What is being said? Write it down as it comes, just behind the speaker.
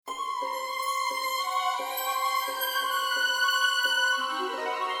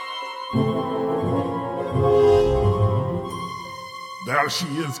There she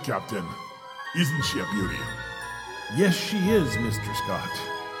is, Captain. Isn't she a beauty? Yes, she is, Mr. Scott.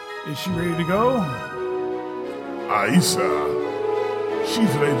 Is she ready to go? Aye, sir.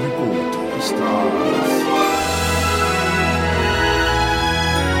 She's ready to go to the stars.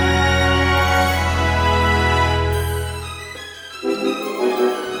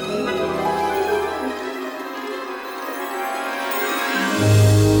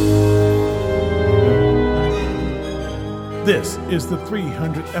 This is the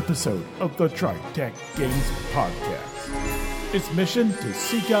 300th episode of the TriTech Games Podcast. Its mission to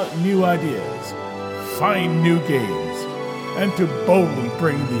seek out new ideas, find new games, and to boldly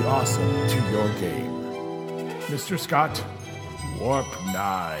bring the awesome to your game. Mr. Scott, Warp 9.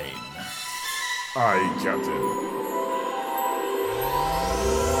 Aye, Captain.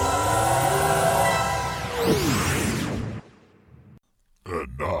 And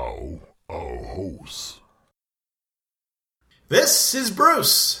now, our hosts. This is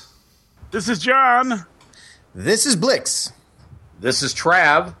Bruce. This is John. This is Blix. This is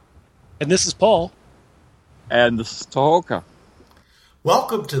Trav. And this is Paul. And this is Tohoka.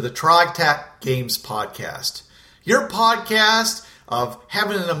 Welcome to the TriTech Games Podcast. Your podcast of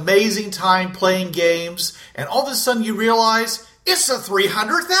having an amazing time playing games, and all of a sudden you realize it's the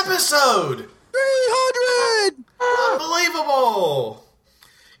 300th episode! 300! Unbelievable!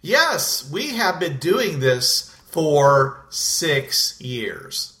 Yes, we have been doing this for 6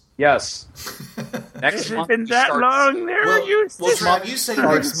 years. Yes. Has it been that long there? Well, Trav, you say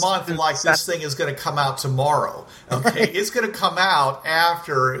next month like this thing is going to come out tomorrow. Okay, it's going to come out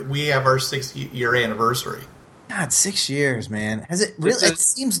after we have our 6-year anniversary. God, 6 years, man. Has it really? It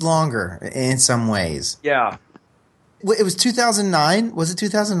seems longer in some ways. Yeah. It was 2009? Was it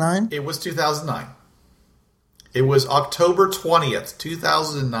 2009? It was 2009. It was October 20th,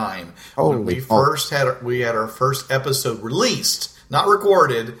 2009, when we had our first episode released. Not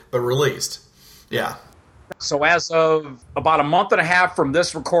recorded, but released. Yeah. So as of about a month and a half from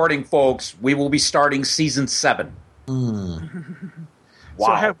this recording, folks, we will be starting season 7. Mm. Wow.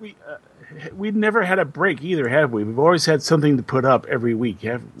 So have we... we've never had a break either, have we? We've always had something to put up every week,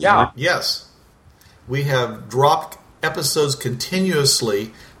 have we? Yeah. Yes. We have dropped episodes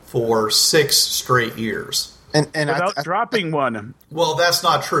continuously for 6 straight years. And without dropping one. Well, that's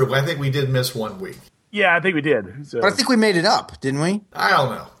not true. I think we did miss 1 week. Yeah, I think we did. So. But I think we made it up, didn't we? I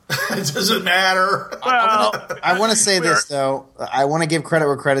don't know. It doesn't matter. Well, I want to say this, though. I want to give credit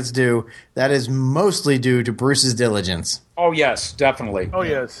where credit's due. That is mostly due to Bruce's diligence. Oh, yes, definitely. Oh,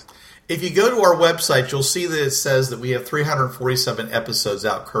 yes. If you go to our website, you'll see that it says that we have 347 episodes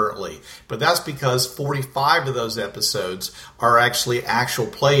out currently. But that's because 45 of those episodes are actually actual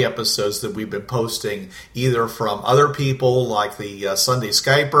play episodes that we've been posting either from other people like the Sunday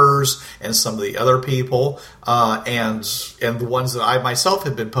Skypers and some of the other people and the ones that I myself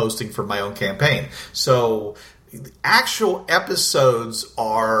have been posting for my own campaign. So actual episodes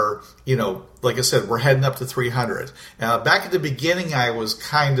are, like I said, we're heading up to 300. Back at the beginning, I was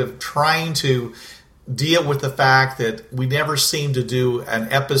kind of trying to deal with the fact that we never seemed to do an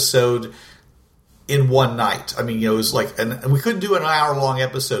episode in one night. I mean, it was like, and we couldn't do an hour-long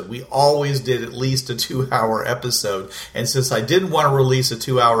episode. We always did at least a 2-hour episode. And since I didn't want to release a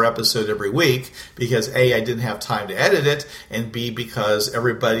 2-hour episode every week, because A, I didn't have time to edit it, and B, because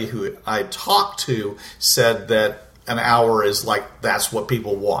everybody who I talked to said that an hour is like, that's what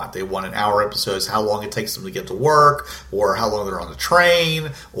people want. They want an hour episodes, how long it takes them to get to work, or how long they're on the train,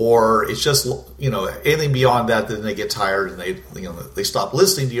 or it's just, anything beyond that, then they get tired and they stop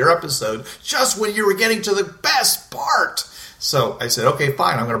listening to your episode just when you were getting to the best part. So I said, okay,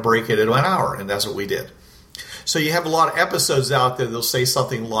 fine, I'm going to break it into an hour, and that's what we did. So you have a lot of episodes out there that'll say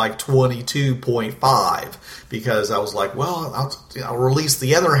something like 22.5, because I was like, well, I'll release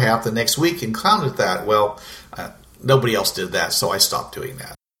the other half the next week and count it that. Well, nobody else did that, so I stopped doing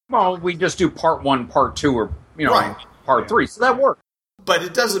that. Well, we just do part 1, part 2, or, right. part 3, so that worked. But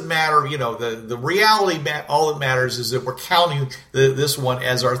it doesn't matter, the reality, all that matters is that we're counting this one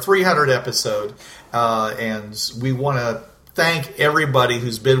as our 300 episode, and we want to thank everybody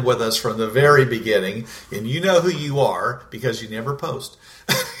who's been with us from the very beginning, and you know who you are, because you never post.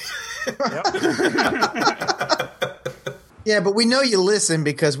 Yeah, but we know you listen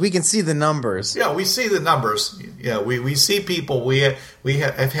because we can see the numbers. Yeah, we see the numbers. Yeah, we see people. We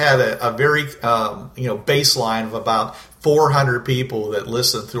have had a very baseline of about 400 people that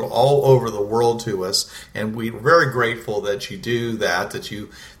listen through all over the world to us, and we're very grateful that you do that. That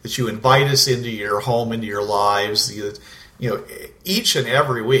you invite us into your home, into your lives. each and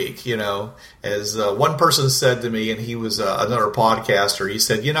every week, as one person said to me, and he was another podcaster, he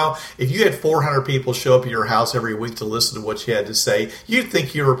said, if you had 400 people show up at your house every week to listen to what you had to say, you'd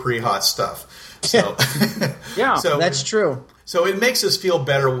think you were pretty hot stuff. So, yeah, so that's true. So it makes us feel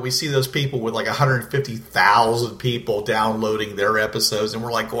better when we see those people with like 150,000 people downloading their episodes, and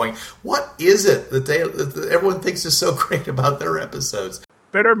we're like going, what is it that everyone thinks is so great about their episodes?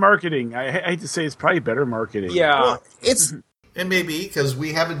 Better marketing. I hate to say it's probably better marketing. Yeah. Well, It may be because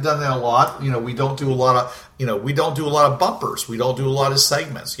we haven't done that a lot. We don't do a lot of bumpers. We don't do a lot of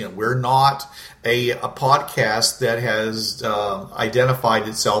segments. We're not a podcast that has identified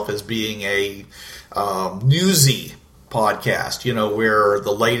itself as being a newsy podcast, where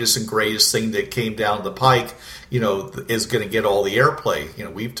the latest and greatest thing that came down the pike, is going to get all the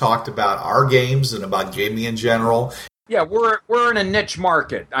airplay. We've talked about our games and about gaming in general. Yeah, we're in a niche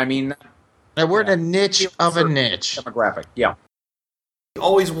market. I mean, we're in a niche of a niche demographic. Yeah. We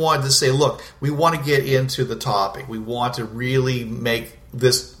always wanted to say, look, we want to get into the topic. We want to really make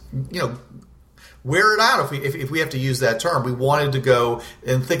this, wear it out if we have to use that term. We wanted to go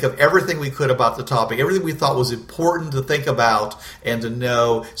and think of everything we could about the topic, everything we thought was important to think about and to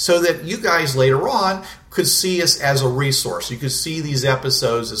know, so that you guys later on could see us as a resource. You could see these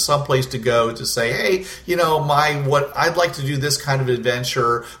episodes as someplace to go to say, hey, I'd like to do this kind of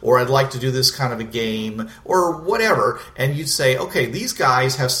adventure, or I'd like to do this kind of a game, or whatever. And you'd say, okay, these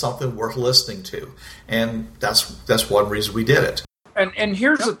guys have something worth listening to. And that's one reason we did it. And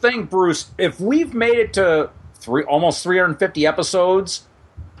here's the thing, Bruce. If we've made it to almost 350 episodes,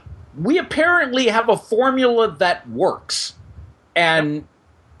 we apparently have a formula that works. And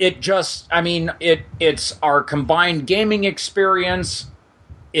it's our combined gaming experience.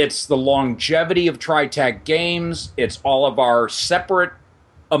 It's the longevity of TriTech games. It's all of our separate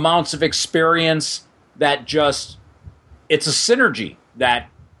amounts of experience that it's a synergy that.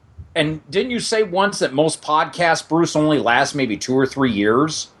 And didn't you say once that most podcasts, Bruce, only last maybe 2 or 3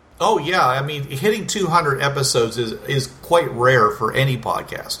 years? Oh, yeah. I mean, hitting 200 episodes is quite rare for any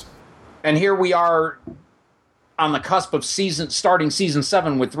podcast. And here we are on the cusp of starting season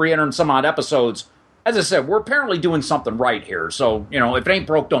 7 with 300 and some odd episodes. As I said, we're apparently doing something right here. So, if it ain't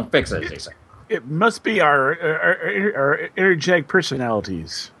broke, don't fix it, as they say. It must be our energetic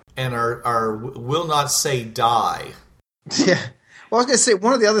personalities. And our will not say die. Yeah. Well, I was going to say,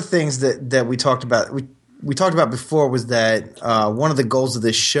 one of the other things that we talked about we talked about before was that one of the goals of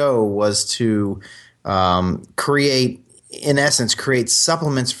this show was to create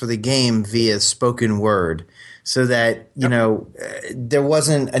supplements for the game via spoken word, so that there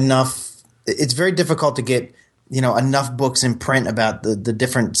wasn't enough. It's very difficult to get enough books in print about the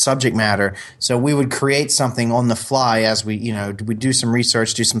different subject matter. So we would create something on the fly as we do some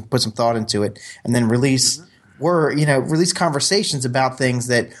research, put some thought into it, and then release conversations about things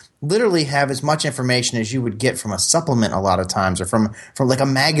that literally have as much information as you would get from a supplement a lot of times, or from like a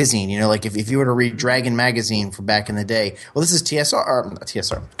magazine. Like if you were to read Dragon Magazine from back in the day. Well, this is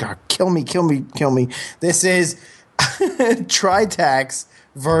TSR. God, kill me. This is TriTech's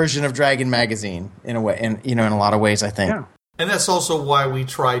version of Dragon Magazine in a way, in a lot of ways, I think. Yeah. And that's also why we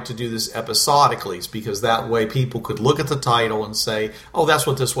tried to do this episodically, is because that way people could look at the title and say, oh, that's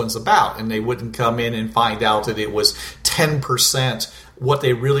what this one's about. And they wouldn't come in and find out that it was 10% what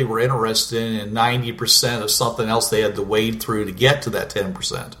they really were interested in and 90% of something else they had to wade through to get to that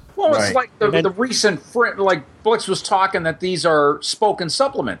 10%. Well, it's like the recent, like Blix was talking that these are spoken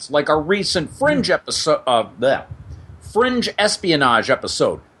supplements, like our recent Fringe episode of Fringe Espionage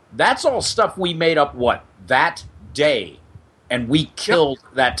episode. That's all stuff we made up, that day. And we killed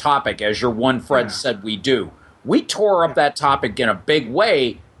that topic, as your one Fred said we do. We tore up that topic in a big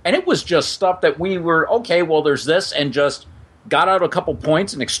way, and it was just stuff that we were, okay, well, there's this, and just got out a couple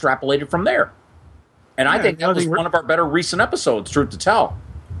points and extrapolated from there. And I think that was one of our better recent episodes, truth to tell.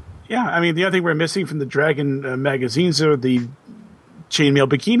 Yeah, I mean, the other thing we're missing from the Dragon magazines are the chainmail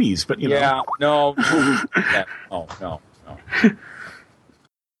bikinis, but, no. No.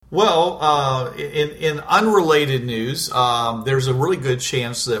 Well, in unrelated news, there's a really good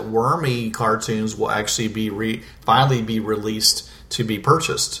chance that Wormy cartoons will actually be finally be released to be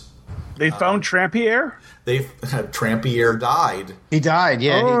purchased. They found Trampier? Trampier died. He died,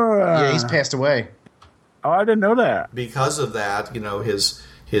 yeah. He's passed away. Oh, I didn't know that. Because of that, his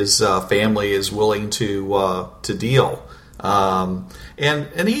family is willing to deal.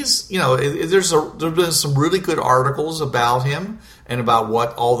 And he's, there's been some really good articles about him and about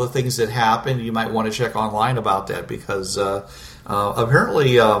what all the things that happened. You might want to check online about that, because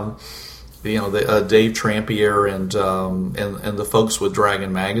apparently, Dave Trampier and the folks with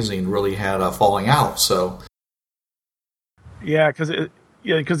Dragon Magazine really had a falling out. So Yeah,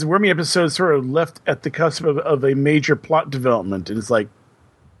 because the Wormy episode sort of left at the cusp of a major plot development, and it's like,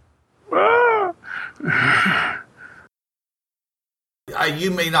 ah!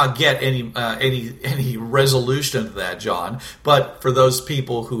 You may not get any resolution to that, John. But for those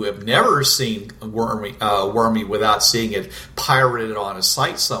people who have never seen Wormy without seeing it pirated on a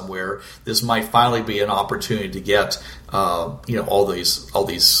site somewhere, this might finally be an opportunity to get all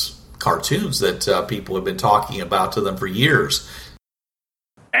these cartoons that people have been talking about to them for years.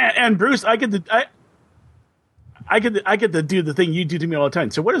 And Bruce, I get to do the thing you do to me all the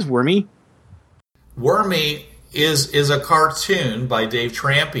time. So what is Wormy? Wormy is a cartoon by Dave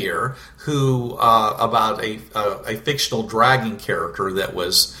Trampier, who about a fictional dragon character that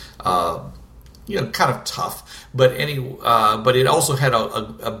was kind of tough, but it also had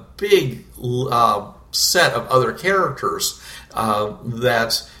a big set of other characters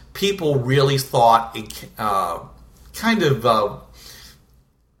that people really thought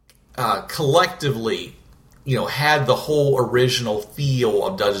collectively had the whole original feel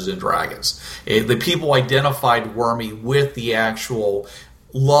of Dungeons and Dragons. The people identified Wormy with the actual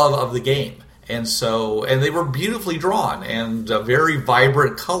love of the game. And they were beautifully drawn and very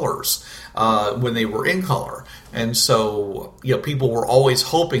vibrant colors when they were in color. And so, people were always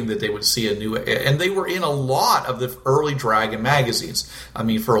hoping that they would see a new, and they were in a lot of the early Dragon magazines. I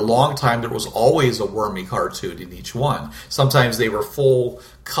mean, for a long time, there was always a Wormy cartoon in each one. Sometimes they were full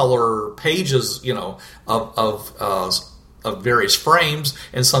color pages, of various frames,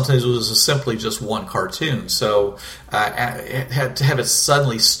 and sometimes it was simply just one cartoon. So had to have it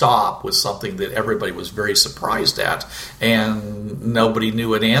suddenly stop was something that everybody was very surprised at, and nobody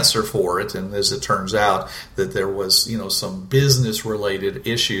knew an answer for it. And as it turns out, that there was some business related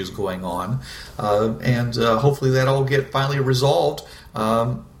issues going on, and hopefully that all get finally resolved.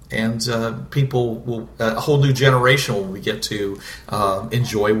 And people will, a whole new generation will get to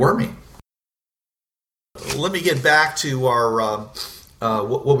enjoy Wormy. Let me get back to our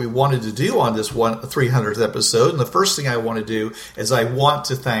what we wanted to do on this 300th episode. And the first thing I want to do is I want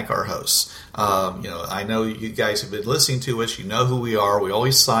to thank our hosts. I know you guys have been listening to us. You know who we are. We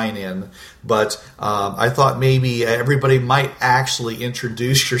always sign in. But I thought maybe everybody might actually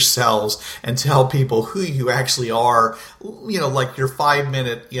introduce yourselves and tell people who you actually are. Like your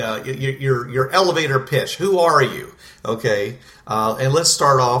 5-minute, your elevator pitch. Who are you? Okay. And let's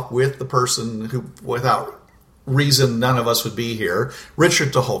start off with the person who, without reason, none of us would be here,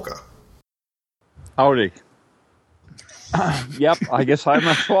 Richard Tucholka. Howdy. Yep, I guess I'm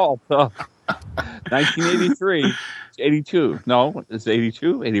at fault. 1983, 82. No, it's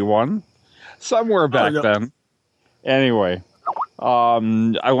 82, 81. Somewhere back then. Anyway,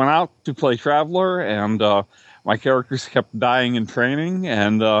 I went out to play Traveler, and my characters kept dying in training,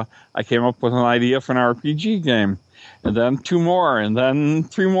 and I came up with an idea for an RPG game. And then 2 more, and then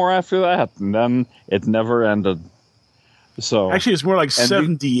 3 more after that, and then it never ended. So actually, it's more like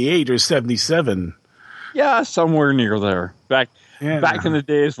 78 or 77. Yeah, somewhere near there. Back in the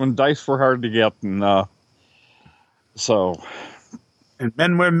days when dice were hard to get, and and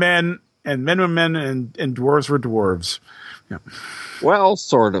men were men, and men were men, and dwarves were dwarves. Yeah. Well,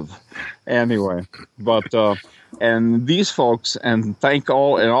 sort of. Anyway, but and these folks, and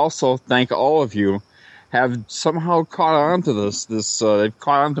also thank all of you, have somehow caught on to this. They've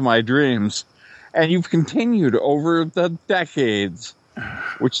caught on to my dreams, and you've continued over the decades,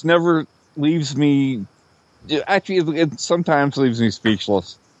 which never leaves me. Actually, it sometimes leaves me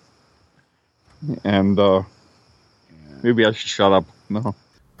speechless. And maybe I should shut up. No.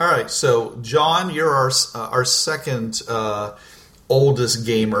 All right, so John, you're our second oldest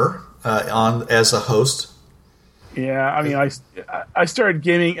gamer as a host. Yeah, I mean, I started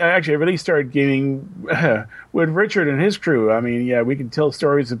gaming. Actually, I really started gaming with Richard and his crew. I mean, yeah, we can tell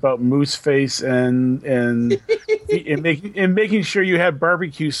stories about Mooseface and making sure you had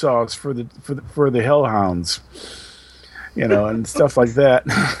barbecue sauce for the Hellhounds, and stuff like that.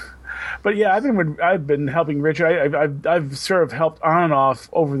 But yeah, I've been helping Richard. I've sort of helped on and off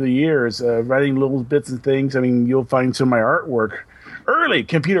over the years, writing little bits and things. I mean, you'll find some of my artwork, early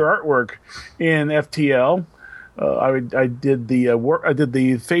computer artwork, in FTL. I did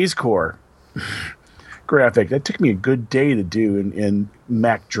the Phase Core graphic. That took me a good day to do in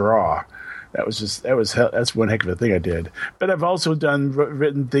Mac Draw. That's one heck of a thing I did. But I've also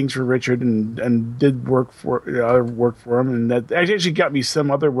written things for Richard and did work for him, and that actually got me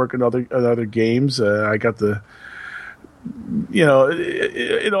some other work in other games. I got the.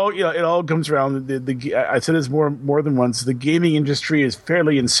 It all comes around. I said this more than once. The gaming industry is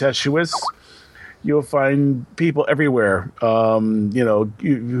fairly incestuous. you'll find people everywhere. Who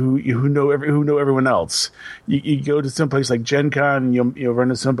know everyone else. You go to some place like Gen Con, you'll run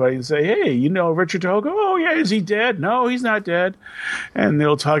into somebody and say, "Hey, you know Richard Togo? Oh yeah, is he dead? No, he's not dead." And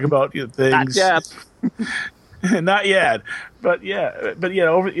they'll talk about things. Not yet. Not yet, but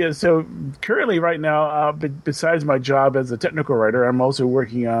so currently, right now, besides my job as a technical writer, I'm also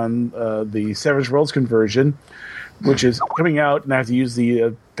working on the Savage Worlds conversion, which is coming out, and I have to use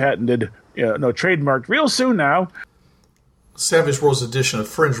the patented, trademarked real soon now. Savage Worlds edition of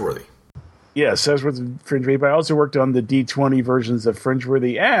Fringeworthy. Yes, Savage Worlds Fringeworthy. But I also worked on the D20 versions of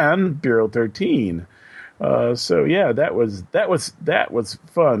Fringeworthy and Bureau 13. So yeah, that was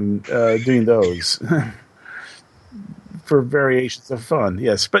fun doing those. For variations of fun,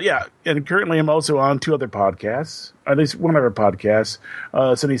 yes. But yeah, and currently I'm also on 2 other podcasts, at least one other podcast,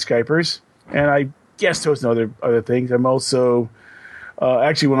 Sunny Skypers, and I guest host and other things. I'm also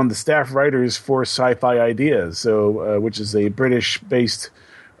actually one of the staff writers for Sci-Fi Ideas, which is a British-based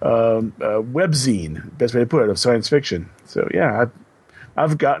webzine, best way to put it, of science fiction. So yeah,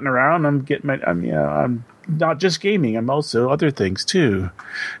 I've gotten around. I'm not just gaming. I'm also other things too.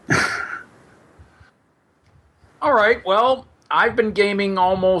 All right, well, I've been gaming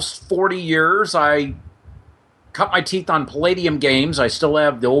almost 40 years. I cut my teeth on Palladium games. I still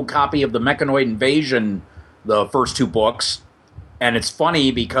have the old copy of the Mechanoid Invasion, the first 2 books. And it's funny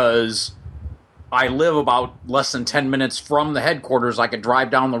because I live about less than 10 minutes from the headquarters. I could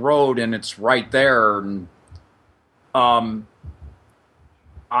drive down the road and it's right there. And I've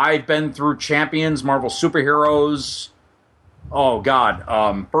been through Champions, Marvel Superheroes. Oh,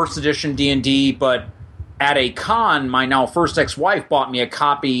 God. First edition D&D, but at a con, my now first ex-wife bought me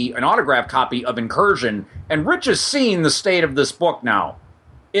an autographed copy of Incursion, and Rich has seen the state of this book now.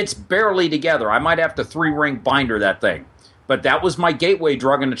 It's barely together. I might have to 3-ring binder that thing. But that was my gateway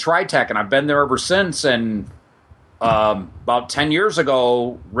drug into Tritech, and I've been there ever since. And about 10 years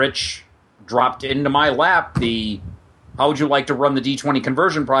ago, Rich dropped into my lap how would you like to run the D20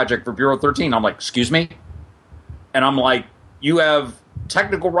 conversion project for Bureau 13? I'm like, excuse me? And I'm like, you have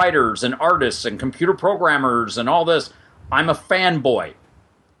technical writers and artists and computer programmers and all this. I'm a fanboy.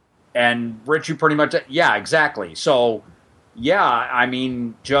 And Rich, you pretty much, yeah, exactly. So, yeah, I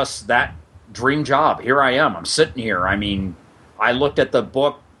mean, just that dream job. Here I am. I'm sitting here. I mean, I looked at the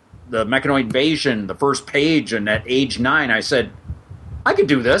book, the Mechanoid Invasion, the first page, and at age 9, I said, I could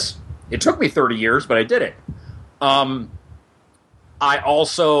do this. It took me 30 years, but I did it. I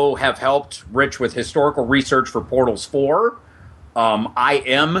also have helped Rich with historical research for Portals 4. I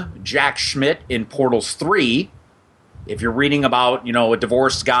am Jack Schmidt in Portals 3. If you're reading about, a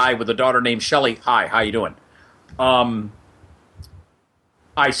divorced guy with a daughter named Shelley, hi, how you doing? I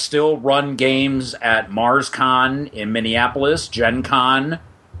still run games at MarsCon in Minneapolis, Gen Con,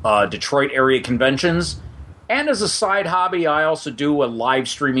 Detroit area conventions. And as a side hobby, I also do a live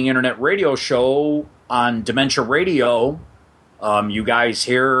streaming internet radio show on Dementia Radio. You guys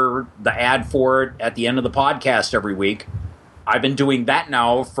hear the ad for it at the end of the podcast every week. I've been doing that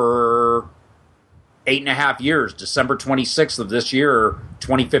now for 8.5 years. December 26th of this year,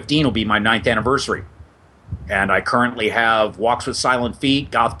 2015, will be my 9th anniversary. And I currently have Walks with Silent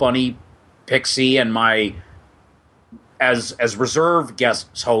Feet, Goth Bunny, Pixie, and as reserve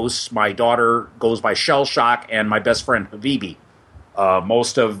guest hosts, my daughter goes by Shell Shock, and my best friend Habibi.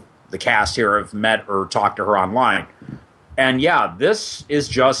 Most of the cast here have met or talked to her online. And yeah, this is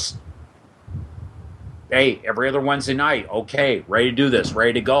just, hey, every other Wednesday night, okay, ready to do this,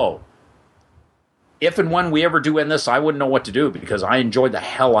 ready to go. If and when we ever do end this, I wouldn't know what to do because I enjoyed the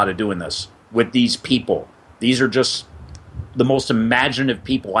hell out of doing this with these people. These are just the most imaginative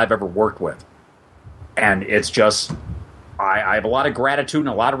people I've ever worked with. And it's just, I have a lot of gratitude and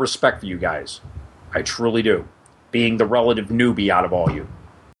a lot of respect for you guys. I truly do, being the relative newbie out of all you.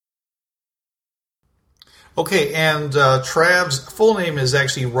 Okay, and Trav's full name is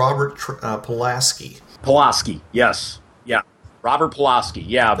actually Robert Pulaski. Pulaski, yes. Yeah. Robert Pulaski,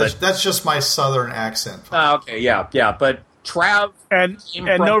 yeah. But that's just my southern accent. Okay, yeah. But Trav and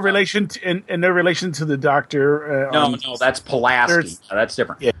no relation to the doctor. No, that's Pulaski. That's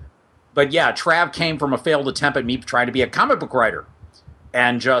different. Yeah. But yeah, Trav came from a failed attempt at me trying to be a comic book writer.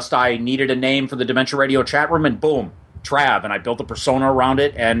 And I needed a name for the Dementia Radio chat room, and boom, Trav. And I built a persona around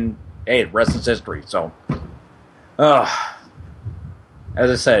it, and hey, the rest is history. So, as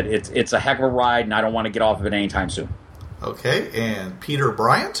I said, it's a heck of a ride, and I don't want to get off of it anytime soon. Okay, and Peter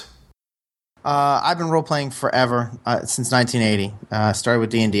Bryant? I've been role-playing forever, since 1980. Started with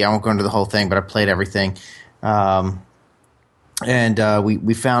D&D. I won't go into the whole thing, but I played everything. And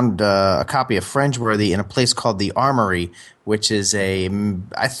we found a copy of Fringeworthy in a place called the Armory, which is I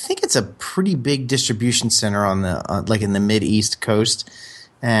think it's a pretty big distribution center on the like in the Mid-East coast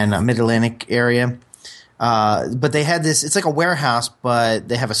and Mid-Atlantic area. But they had this, it's like a warehouse, but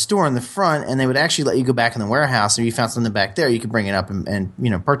they have a store in the front, and they would actually let you go back in the warehouse. If you found something back there, you could bring it up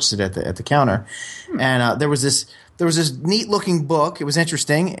and purchase it at the counter. And there was this neat looking book. It was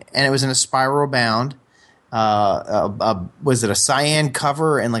interesting, and it was in a spiral bound. Was it a cyan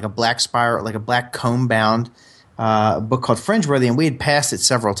cover and like a black spiral, like a black comb bound book called Fringeworthy, and we had passed it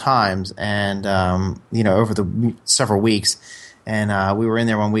several times, and over the several weeks. And we were in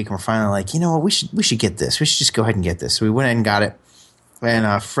there one week, and we're finally like, you know what, we should get this. We should just go ahead and get this. So we went ahead and got it. And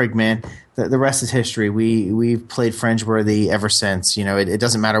frig, man, the rest is history. We've played Fringeworthy ever since. It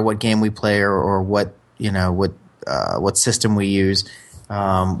doesn't matter what game we play or what system we use.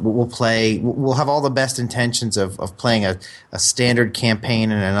 We'll play. We'll have all the best intentions of playing a standard campaign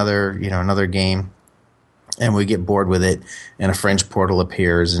in another game. And we get bored with it, and a French portal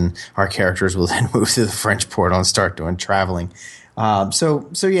appears, and our characters will then move through the French portal and start doing traveling.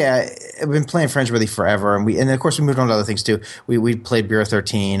 So yeah, I've been playing Fringeworthy forever, and of course we moved on to other things too. We played Bureau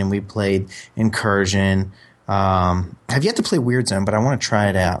 13, and we played Incursion. Have yet to play Weird Zone, but I want to try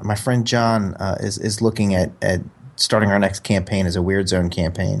it out. My friend John is looking at starting our next campaign as a Weird Zone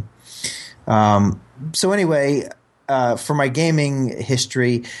campaign. So anyway, for my gaming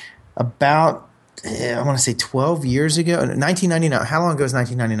history, about I want to say 12 years ago, 1999. How long ago is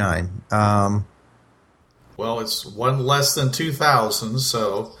 1999? Well, it's one less than 2000,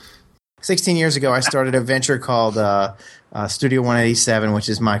 so 16 years ago, I started a venture called Studio 187, which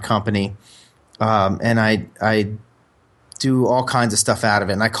is my company, and I do all kinds of stuff out of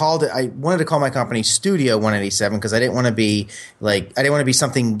it. And I wanted to call my company Studio 187 because I didn't want to be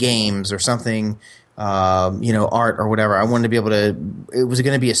something games or something. Art or whatever. I wanted to be able to. It was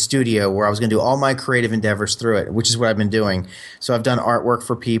going to be a studio where I was going to do all my creative endeavors through it, which is what I've been doing. So I've done artwork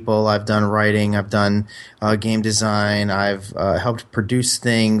for people. I've done writing. I've done game design. I've helped produce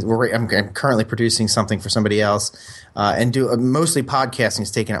things. I'm currently producing something for somebody else, and do mostly podcasting is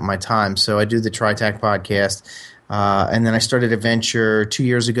taking up my time. So I do the TriTac podcast. And then I started a venture 2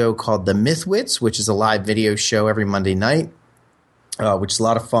 years ago called The Mythwits, which is a live video show every Monday night, which is a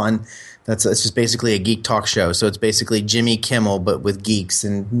lot of fun. It's just basically a geek talk show. So it's basically Jimmy Kimmel, but with geeks,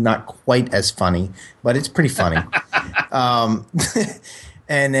 and not quite as funny, but it's pretty funny.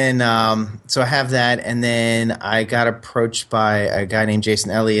 And then so I have that. And then I got approached by a guy named Jason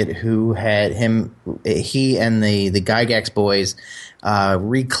Elliott who he and the Gygax boys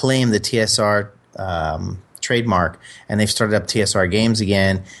reclaimed the TSR trademark, and they've started up TSR Games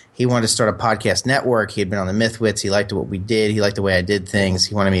again. He wanted to start a podcast network. He had been on the Mythwits. He liked what we did. He liked the way I did things.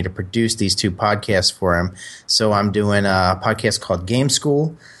 He wanted me to produce these 2 podcasts for him. So I'm doing a podcast called Game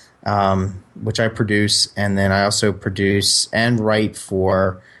School, which I produce. And then I also produce and write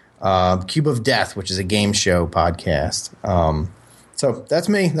for Cube of Death, which is a game show podcast. So that's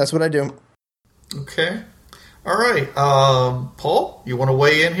me. That's what I do. Okay. All right. Paul, you want to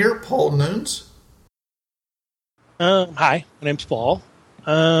weigh in here? Paul Nunes? Hi, my name's Paul.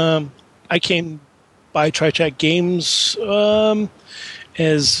 I came by TriTac Games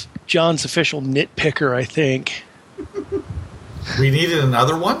as John's official nitpicker, I think. We needed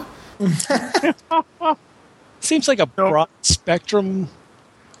another one? Seems like a broad spectrum.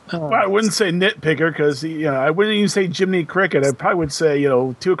 Well, I wouldn't say nitpicker because I wouldn't even say Jiminy Cricket. I probably would say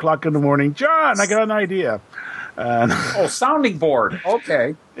 2:00 in the morning. John, I got an idea. Sounding board.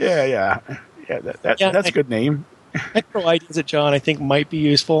 Okay. Yeah. That's a good name. Micro ideas at John, I think, might be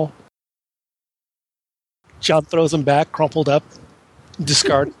useful. John throws them back, crumpled up,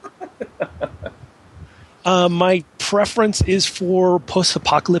 discard. My preference is for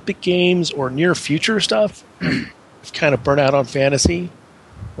post-apocalyptic games or near-future stuff. I've kind of burnt out on fantasy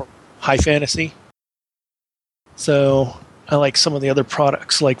or high fantasy. So I like some of the other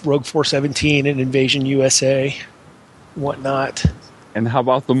products like Rogue 417 and Invasion USA, whatnot. And how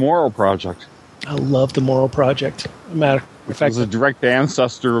about the Moral Project? I love the Moral Project. Matter of fact, it's a direct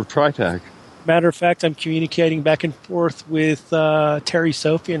ancestor of TriTac. Matter of fact, I'm communicating back and forth with Terry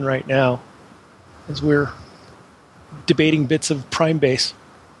Sofian right now as we're debating bits of Prime Base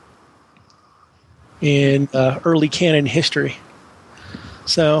in early canon history.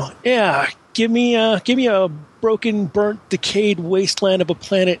 So yeah, give me a broken, burnt, decayed wasteland of a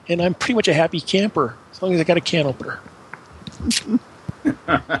planet, and I'm pretty much a happy camper as long as I got a can opener.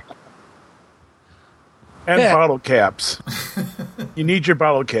 And bottle caps. You need your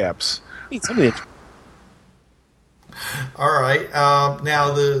bottle caps. Need some of it. All right.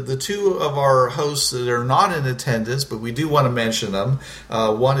 Now, the two of our hosts that are not in attendance, but we do want to mention them.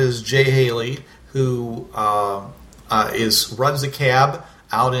 One is Jay Haley, who runs a cab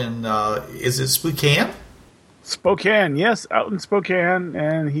out in is it Spokane? Spokane, yes, out in Spokane,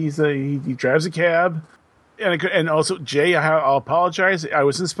 and he drives a cab. And also, Jay, I'll apologize. I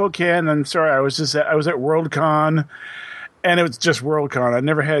was in Spokane. I'm sorry. I was at Worldcon. And it was just Worldcon. I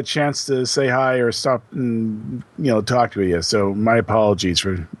never had a chance to say hi or stop and talk to you. So my apologies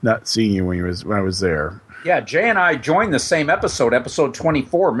for not seeing you when I was there. Yeah, Jay and I joined the same episode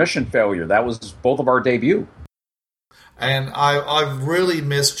 24, Mission Failure. That was both of our debut. And I've really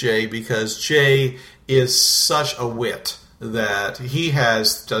missed Jay because Jay is such a wit that he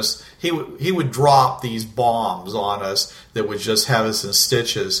has just he would drop these bombs on us that would just have us in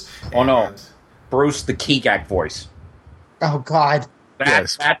stitches. Oh no, Bruce the Keegak voice. Oh, God.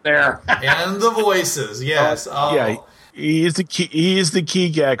 That there. And the voices, yes. Oh. Yeah, he is the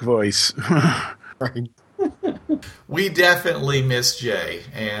Keegak voice. Right. We definitely miss Jay.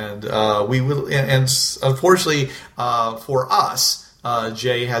 And we will, and unfortunately for us,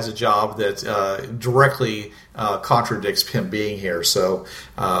 Jay has a job that directly contradicts him being here. So,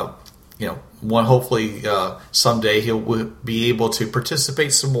 hopefully someday he'll be able to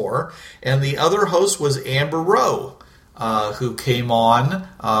participate some more. And the other host was Amber Rowe. Who came on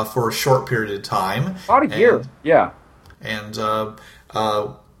for a short period of time. About a year, yeah. And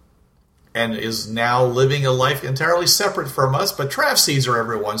is now living a life entirely separate from us, but Trav sees her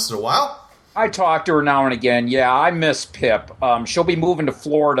every once in a while. I talk to her now and again. Yeah, I miss Pip. She'll be moving to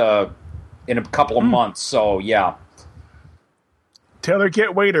Florida in a couple of months, so yeah. Tell her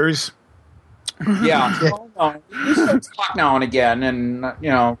get waiters. Yeah. We still talk now and again, and,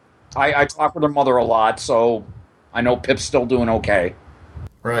 I talk with her mother a lot, so I know Pip's still doing okay.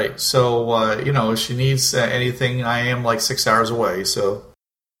 Right. So, if she needs anything, I am like 6 hours away. So,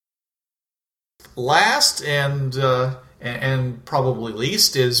 last and probably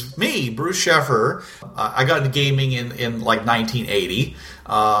least is me, Bruce Sheffer. I got into gaming in like 1980.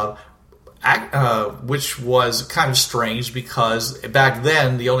 Which was kind of strange because back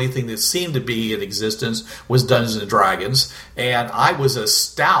then the only thing that seemed to be in existence was Dungeons and Dragons, and I was a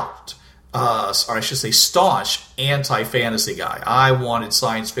staunch anti-fantasy guy. I wanted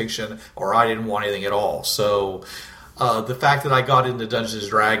science fiction, or I didn't want anything at all. So the fact that I got into Dungeons and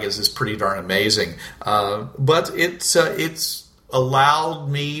Dragons is pretty darn amazing. But it's allowed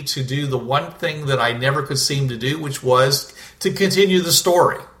me to do the one thing that I never could seem to do, which was to continue the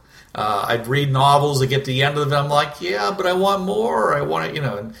story. I'd read novels, I get to the end of them, I'm like, yeah, but I want more. I want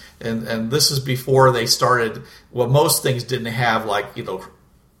to, and this is before they started, well, most things didn't have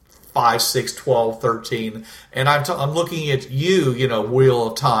 5, 6, 12, 13, and I'm looking at you, Wheel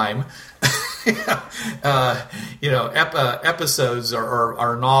of Time, episodes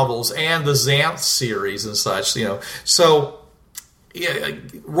are novels, and the Xanth series and such, so. Yeah,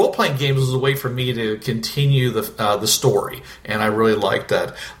 role-playing games was a way for me to continue the story, and I really liked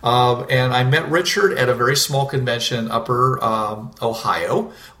that. And I met Richard at a very small convention in Upper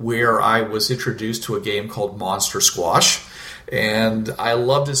Ohio, where I was introduced to a game called Monster Squash, and I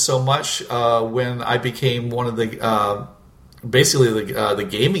loved it so much when I became one of the the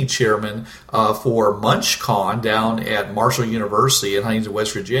gaming chairman for MunchCon down at Marshall University in Huntington,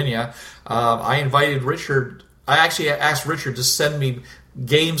 West Virginia. I invited Richard. I actually asked Richard to send me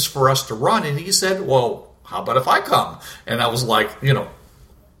games for us to run, and he said, well, how about if I come? And I was like,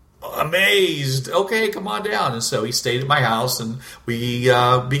 amazed. Okay, come on down. And so he stayed at my house, and we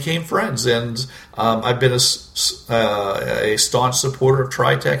became friends. And I've been a staunch supporter of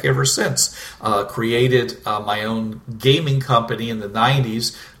TriTech ever since. Created my own gaming company in the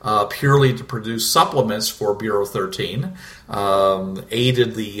 90s purely to produce supplements for Bureau 13.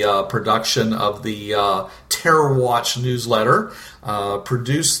 Aided the production of the Terror Watch newsletter.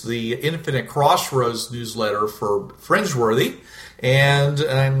 Produced the Infinite Crossroads newsletter for Fringeworthy. And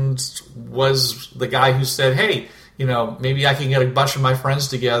was the guy who said, hey, maybe I can get a bunch of my friends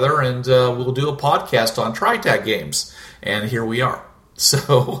together and we'll do a podcast on TriTech games. And here we are.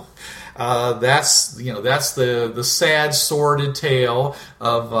 So that's the sad, sordid tale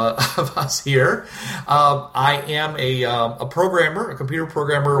of us here. I am a programmer, a computer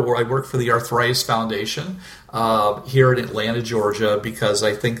programmer, where I work for the Arthritis Foundation here in Atlanta, Georgia, because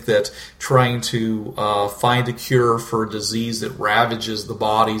I think that trying to find a cure for a disease that ravages the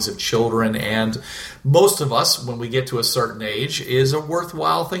bodies of children and most of us when we get to a certain age is a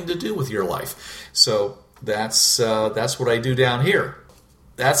worthwhile thing to do with your life. So that's what I do down here.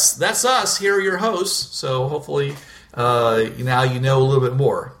 That's us. Here are your hosts. So hopefully now you know a little bit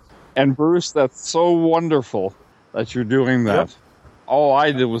more. And Bruce, that's so wonderful that you're doing that. Yep. All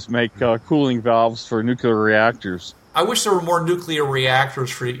I did was make cooling valves for nuclear reactors. I wish there were more nuclear reactors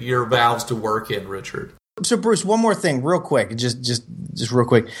for your valves to work in, Richard. So, Bruce, one more thing, real quick, just real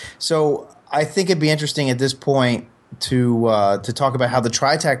quick. So, I think it'd be interesting at this point to talk about how the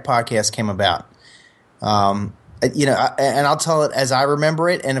TriTac podcast came about. And I'll tell it as I remember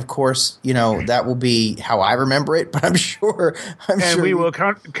it, and of course, that will be how I remember it. But I'm sure, we will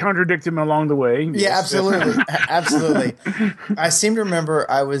contradict him along the way. Yeah, Yes. absolutely, absolutely. I seem to remember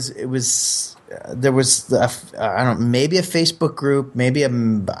there was maybe a Facebook group, maybe a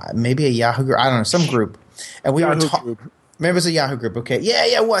Yahoo group. I don't know, some group, and we were talking. Maybe it was a Yahoo group. Okay, yeah,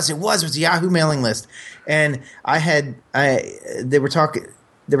 it was. It was a Yahoo mailing list, and they were talking.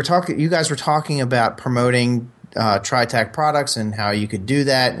 You guys were talking about promoting TriTac products and how you could do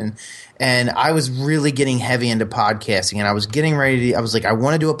that, and I was really getting heavy into podcasting, and I was getting ready to. I was like, I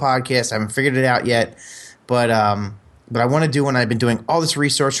want to do a podcast. I haven't figured it out yet, but I want to do one. I've been doing all this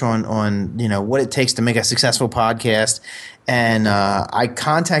research on what it takes to make a successful podcast, and I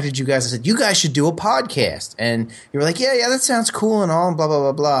contacted you guys. I said, you guys should do a podcast, and you were like, yeah, that sounds cool and all, and blah blah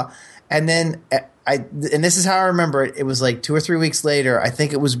blah blah, and then. And this is how I remember it. It was like 2 or 3 weeks later. I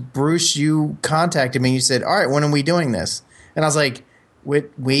think it was Bruce. You contacted me. And you said, "All right, when are we doing this?" And I was like,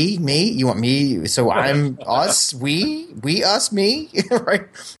 "We, me? You want me? So I'm us, we, us, me, right?"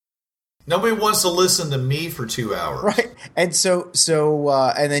 Nobody wants to listen to me for 2 hours, right? And so,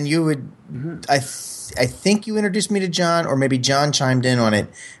 and then you would. I think you introduced me to John, or maybe John chimed in on it.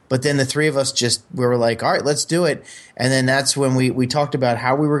 But then the three of us we were like, all right, let's do it. And then that's when we talked about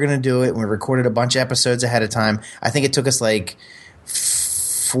how we were going to do it. And we recorded a bunch of episodes ahead of time. I think it took us like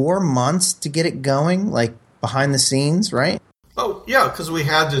 4 months to get it going, like behind the scenes, right? Oh, yeah, because we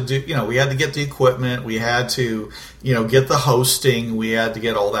had to do, we had to get the equipment. We had to, get the hosting. We had to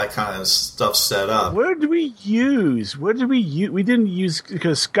get all that kind of stuff set up. What did we use? We didn't use,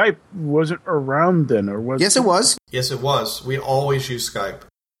 because Skype wasn't around then, or was Yes, it was. Yes, it was. We always use Skype.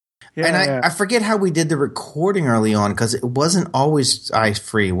 Yeah, and I forget how we did the recording early on, because it wasn't always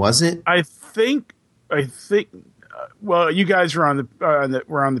free, was it? I think. Well, you guys were on the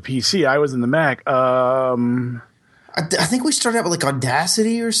PC. I was in the Mac. I think we started out with like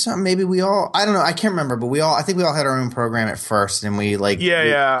Audacity or something. Maybe we all. I don't know. I can't remember, but I think we all had our own program at first, and we like.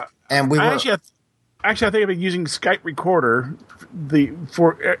 Yeah. And we were actually, I think I've been using Skype Recorder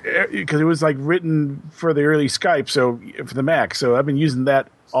because it was like written for the early Skype, so for the Mac. So I've been using that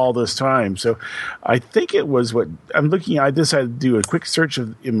all this time. So I think it was what I'm looking at. I decided to do a quick search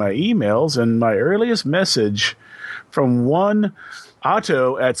in my emails, and my earliest message from one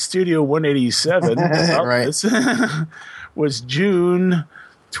Otto at Studio 187 right. was June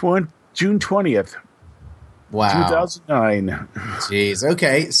 20th. Wow. 2009. Jeez.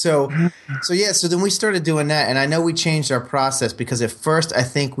 Okay. So then we started doing that, and I know we changed our process, because at first I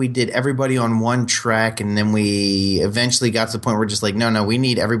think we did everybody on one track, and then we eventually got to the point where we're just like, no, we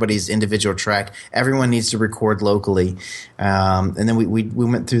need everybody's individual track. Everyone needs to record locally. And then we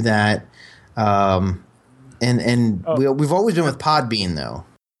went through that. We've always been with Podbean, though.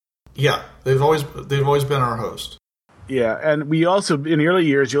 Yeah, they've always been our host. Yeah, and we also, in the early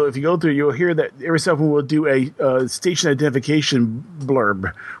years, if you go through, you'll hear that every so often we'll do a station identification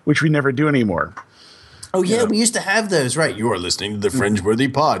blurb, which we never do anymore. Oh, yeah, we used to have those, right? You are listening to the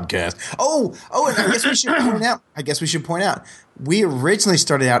Fringeworthy podcast. Oh, and I guess we should point out, we originally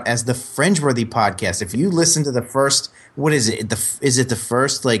started out as the Fringeworthy podcast. If you listen to the first, what is it? Is it the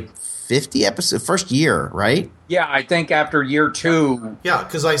first, 50 episodes, first year, right? Yeah, I think after year 2. Yeah,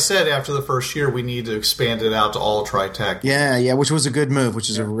 because I said after the first year we need to expand it out to all TriTac. Yeah, which was a good move, which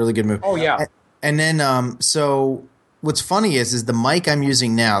is a really good move. Oh, yeah. And then, so what's funny is the mic I'm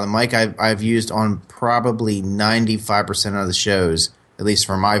using now, the mic I've used on probably 95% of the shows, at least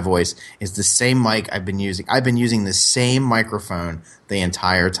for my voice, is the same mic I've been using. I've been using the same microphone the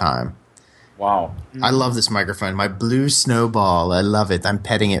entire time. Wow. I love this microphone. My Blue Snowball. I love it. I'm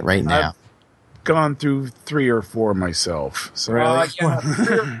petting it right now. I've gone through 3 or 4 myself. So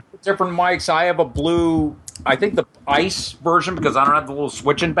different mics. I have a Blue, I think the Ice version, because I don't have the little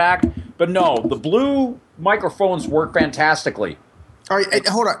switching back. But no, the Blue microphones work fantastically. All right,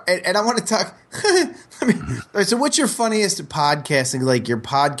 hold on. And I want to talk. So what's your funniest podcasting, like your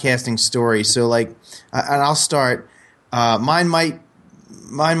podcasting story? So and I'll start. Mine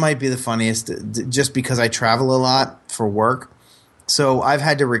might be the funniest, just because I travel a lot for work. So I've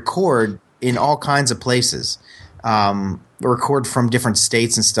had to record in all kinds of places, record from different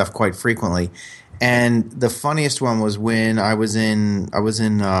states and stuff quite frequently. And the funniest one was when I was in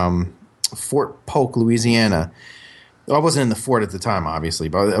Fort Polk, Louisiana. Well, I wasn't in the fort at the time, obviously,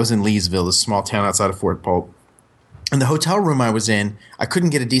 but I was in Leesville, a small town outside of Fort Polk. in the hotel room I was in, I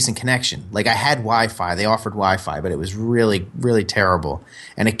couldn't get a decent connection. Like I had Wi-Fi. They offered Wi-Fi, but it was really, really terrible.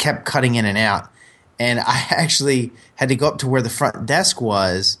 And it kept cutting in and out. And I actually had to go up to where the front desk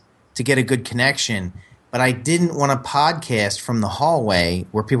was to get a good connection. But I didn't want to podcast from the hallway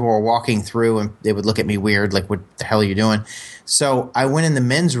where people were walking through and they would look at me weird, like, what the hell are you doing? So I went in the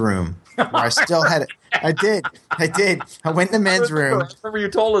men's room where I still had it. I did. I went in the men's room. I remember you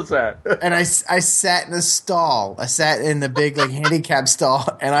told us that. And I sat in a stall. I sat in the big, like, handicap stall.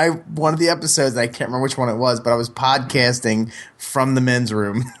 And one of the episodes, I can't remember which one it was, but I was podcasting from the men's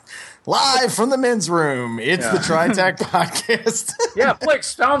room. Live from the men's room. It's the TriTac podcast. Yeah,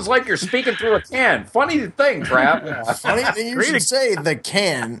 Blix, sounds like you're speaking through a can. Funny thing, Trav. Funny thing you should say, the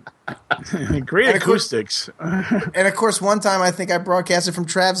can. Great acoustics. And of course, one time I think I broadcasted from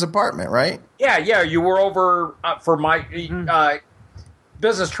Trav's apartment, right? Yeah, you were over for my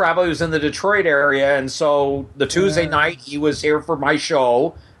business travel. He was in the Detroit area, and so the Tuesday night he was here for my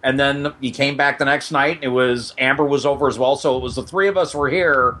show, and then he came back the next night. It was Amber was over as well, so it was the three of us were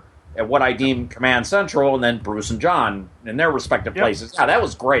here at what I deem Command Central, and then Bruce and John in their respective places. Yeah, that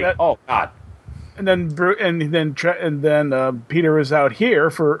was great. Oh God! And then Peter was out here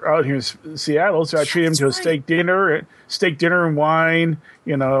in Seattle, so I treated him to a steak dinner and wine,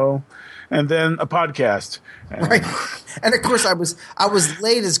 and then a podcast. Right. And of course, I was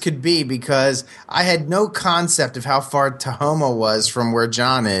late as could be because I had no concept of how far Tahoma was from where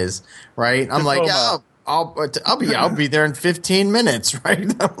John is. Right. I'm like, I'll be there in 15 minutes,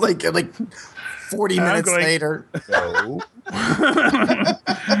 right? I'm like 40 minutes later. No.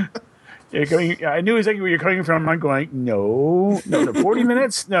 I knew exactly where you're coming from. I'm going, no, 40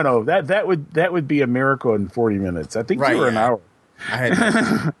 minutes? No, that would be a miracle in 40 minutes. I think you were an hour. I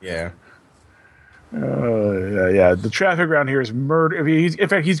had yeah. Yeah. The traffic around here is murder. In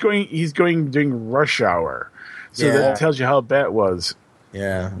fact, he's going during rush hour, so that tells you how bad it was.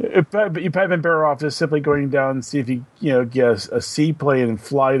 Yeah, but you've probably been better off just simply going down and see if you get a seaplane and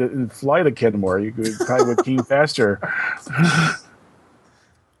fly to Kenmore. You could probably would keen faster.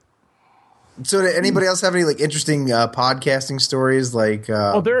 So, did anybody else have any interesting podcasting stories? There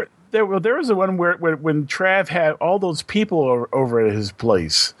was the one where when Trav had all those people over at his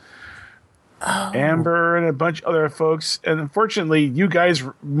place. Amber and a bunch of other folks, and unfortunately, you guys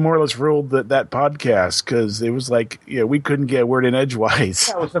more or less ruled that podcast because it was we couldn't get a word in edgewise.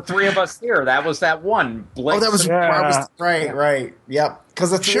 Yeah, it was the three of us here. That was that one. Blix. Oh, that was right. Yep. Because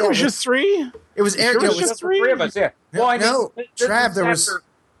the sure was just three. It was Eric. It was just three of us. Yeah. Well, Trav. There was.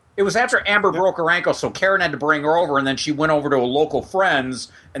 It was after Amber broke her ankle, so Karen had to bring her over, and then she went over to a local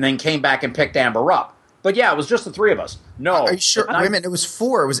friend's, and then came back and picked Amber up. But yeah, it was just the three of us. No. Are you sure? Wait a minute, it was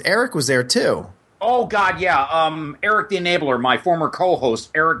four. It was Eric was there too. Oh God, yeah. Eric the Enabler, my former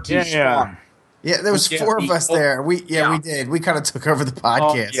co-host, Eric T. Strong. Yeah, there was four of us there. We did. We kind of took over the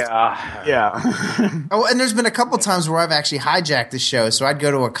podcast. Oh, yeah. Oh, and there's been a couple times where I've actually hijacked the show. So I'd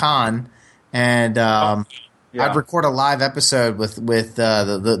go to a con and I'd record a live episode with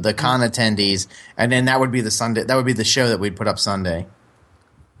the con attendees, and then that would be the Sunday. That would be the show that we'd put up Sunday.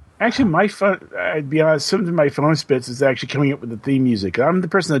 Actually, I'd be honest, some of my phone spits is actually coming up with the theme music. I'm the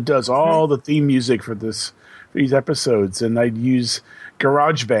person that does all the theme music for these episodes, and I'd use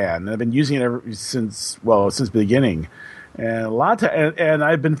GarageBand, and I've been using it ever since the beginning. And and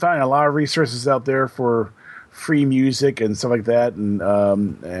I've been finding a lot of resources out there for free music and stuff like that. And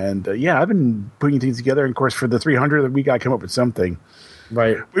I've been putting things together. And of course, for the 300, we got to come up with something.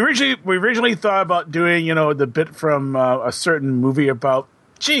 Right. We originally thought about doing, the bit from a certain movie about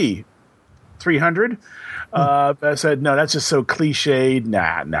 300. But I said, no, that's just so cliched.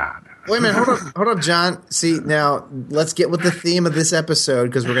 Nah. Wait a minute, hold up, John. See, now let's get with the theme of this episode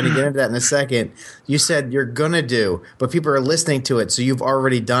because we're going to get into that in a second. You said you're going to do, but people are listening to it, so you've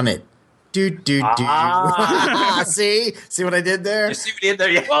already done it. Do. See what I did there? You see what I did there?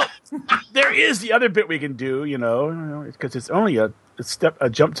 Yeah. Well, there is the other bit we can do, because it's only a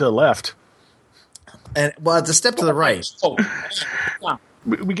jump to the left. And it's a step to the right.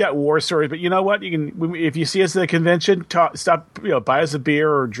 We got war stories, but you know what? You can, if you see us at the convention, stop, buy us a beer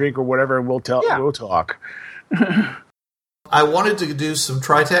or a drink or whatever, and we'll talk. I wanted to do some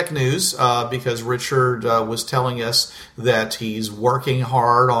TriTac news because Richard was telling us that he's working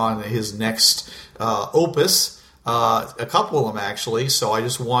hard on his next opus, a couple of them actually. So I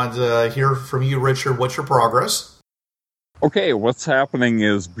just wanted to hear from you, Richard. What's your progress? Okay, what's happening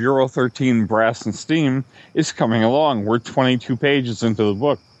is Bureau 13 Brass and Steam is coming along. We're 22 pages into the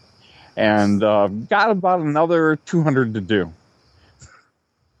book and got about another 200 to do.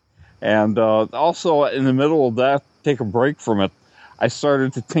 And also in the middle of that, take a break from it, I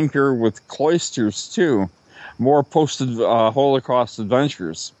started to tinker with Cloisters too. more post-Holocaust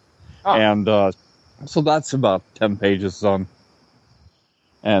adventures. And so that's about 10 pages done.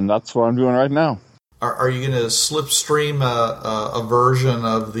 And that's what I'm doing right now. Are you going to slipstream a version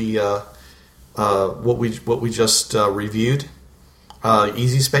of the what we just reviewed,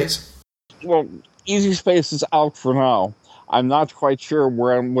 Easy Space? Well, Easy Space is out for now. I'm not quite sure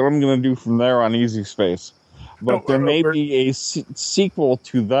what I'm going to do from there on Easy Space. But there may be a sequel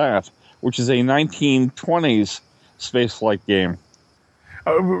to that, which is a 1920s space-like game.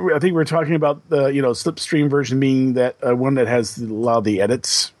 I think we're talking about the slipstream version being that one that has a lot of the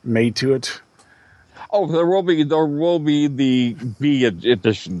edits made to it. Oh, there will be the B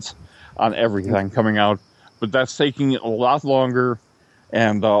editions on everything coming out, but that's taking a lot longer.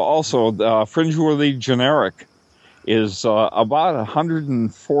 And also, Fringeworthy Generic is about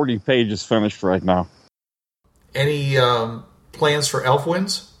 140 pages finished right now. Any plans for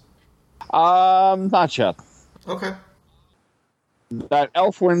Elfwinds? Not yet. Okay. That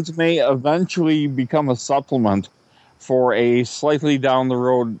Elfwinds may eventually become a supplement for a slightly down the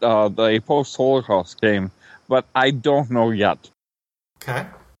road, the post-Holocaust game, but I don't know yet. Okay.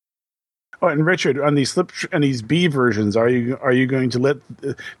 Oh, and Richard, on these B versions, are you going to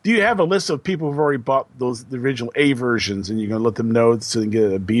do you have a list of people who've already bought the original A versions, and you're going to let them know so they can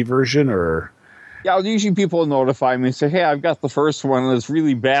get a B version, or? Yeah, usually people notify me and say, hey, I've got the first one and it's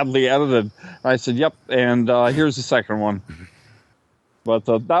really badly edited. And I said, yep, and here's the second one. But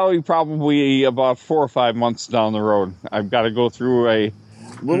that'll be probably about 4 or 5 months down the road. I've got to go through a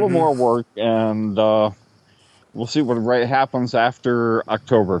little more work, and we'll see what happens after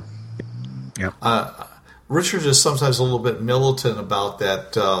October. Yeah. Richard is sometimes a little bit militant about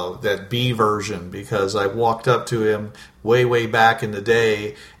that B version, because I walked up to him way back in the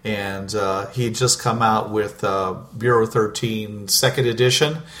day, and he'd just come out with Bureau 13 second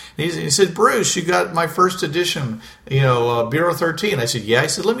edition. And he said, Bruce, you got my first edition, Bureau 13. I said, yeah. He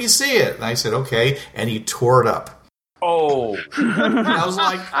said, let me see it. And I said, okay. And he tore it up. Oh. And I was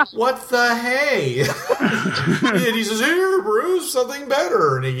like, what the hey? And he says, here, Bruce, something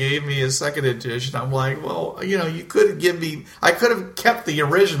better. And he gave me a second edition. I'm like, well, you could give me, I could have kept the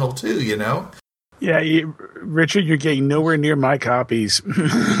original too, Yeah, Richard, you're getting nowhere near my copies.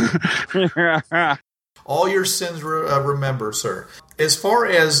 All your sins remember, sir. As far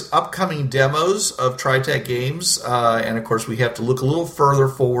as upcoming demos of TriTech games, and of course we have to look a little further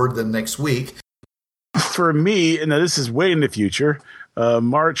forward than next week. For me, and this is way in the future,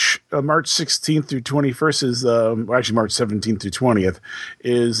 March 16th through 21st is, actually March 17th through 20th,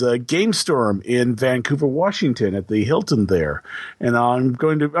 is GameStorm in Vancouver, Washington at the Hilton there. And I'm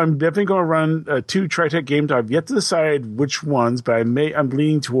definitely going to run 2 TriTech games. I've yet to decide which ones, but I'm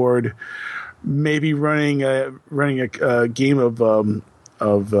leaning toward maybe running a game of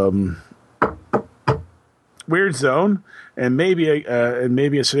Weird Zone, and maybe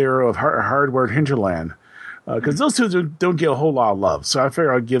a scenario of Hardware Hinterland, because those two don't get a whole lot of love. So I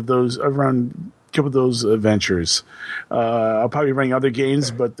figure I'll run a couple of those adventures. I'll probably run other games,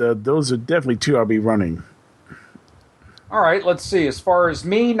 but those are definitely 2 I'll be running. All right, let's see. As far as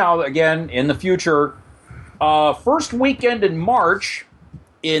me now, again in the future, first weekend in March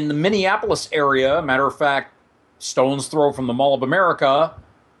in the Minneapolis area. Matter of fact, stone's throw from the Mall of America.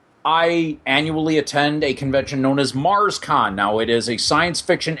 I annually attend a convention known as MarsCon. Now, it is a science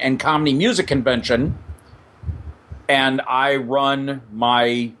fiction and comedy music convention, and I run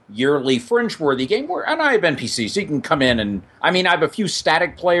my yearly Fringeworthy game, and I have NPCs, so you can come in and... I have a few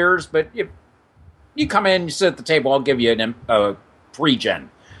static players, but if you come in, you sit at the table, I'll give you a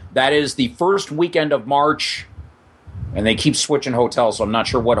pre-gen. That is the first weekend of March, and they keep switching hotels, so I'm not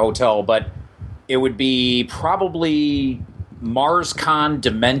sure what hotel, but it would be probably... MarsCon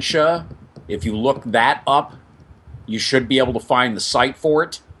Dementia. If you look that up, you should be able to find the site for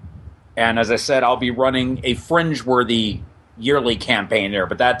it. And as I said, I'll be running a Fringeworthy yearly campaign there,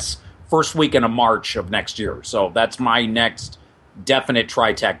 but that's first weekend of March of next year. So that's my next definite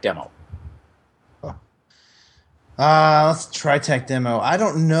TriTech demo. Let's TriTech demo. I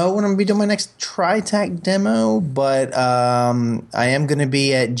don't know when I'm going to be doing my next TriTech demo, but I am going to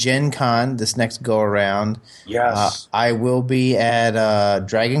be at Gen Con this next go-around. Yes. I will be at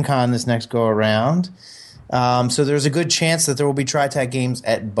Dragon Con this next go-around. So there's a good chance that there will be TriTech games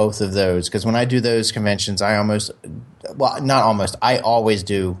at both of those, because when I do those conventions, I always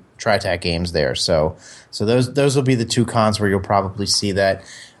do TriTech games there. So those will be the 2 cons where you'll probably see that.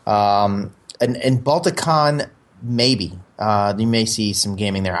 And Balticon... Maybe. You may see some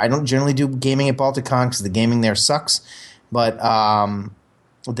gaming there. I don't generally do gaming at Balticon because the gaming there sucks, but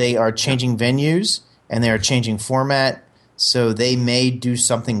they are changing venues and they are changing format, so they may do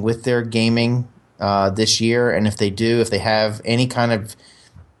something with their gaming this year, and if they have any kind of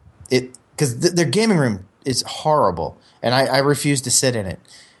it, because their gaming room is horrible, and I refuse to sit in it.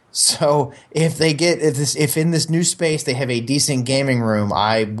 So if in this new space they have a decent gaming room,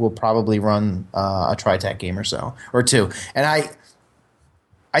 I will probably run a TriTac game or two. And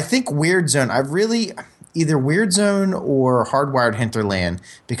I think Weird Zone. Either Weird Zone or Hardwired Hinterland,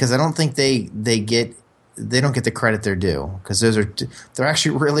 because I don't think they don't get the credit they're due, because they're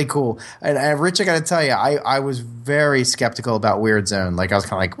actually really cool. And Rich, I got to tell you, I was very skeptical about Weird Zone. Like I was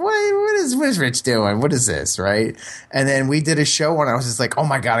kind of like, what is Rich doing? What is this, right? And then we did a show and I was just like, oh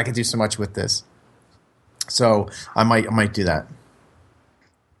my god, I could do so much with this. So I might do that.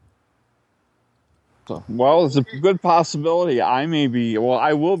 Well, it's a good possibility. I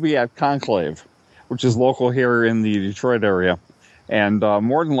will be at Conclave, which is local here in the Detroit area. And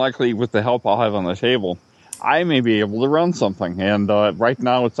more than likely, with the help I'll have on the table, I may be able to run something. And right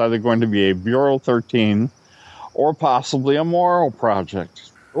now, it's either going to be a Bureau 13 or possibly a Morrow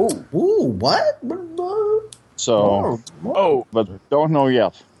project. Ooh, what? So, but don't know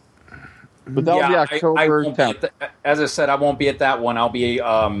yet. But that'll be October 10th. As I said, I won't be at that one. I'll be,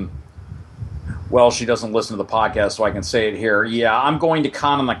 well, she doesn't listen to the podcast, so I can say it here. Yeah, I'm going to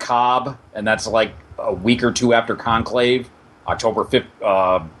Con on the Cob, and that's like a week or two after Conclave, October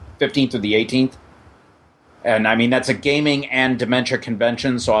 15th through the 18th. And, I mean, that's a gaming and dementia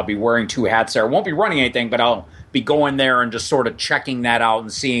convention, so I'll be wearing two hats there. I won't be running anything, but I'll be going there and just sort of checking that out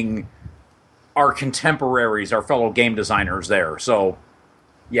and seeing our contemporaries, our fellow game designers there. So,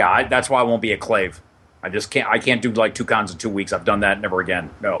 yeah, that's why I won't be at Clave. I can't do like 2 cons in 2 weeks. I've done that, never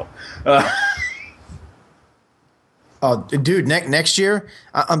again. No. Oh, dude! Next year,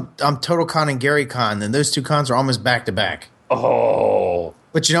 I'm TotalCon and GaryCon, and those 2 cons are almost back to back. Oh,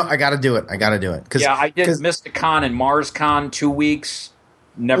 but I got to do it. Yeah, I did MystiCon and MarsCon 2 weeks.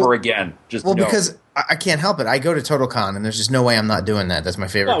 Never again. Because I can't help it. I go to TotalCon, and there's just no way I'm not doing that. That's my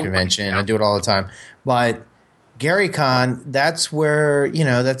favorite convention. Yeah. I do it all the time. But GaryCon, that's where,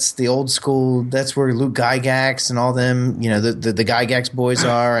 that's the old school. That's where Luke Gygax and all them, the Gygax boys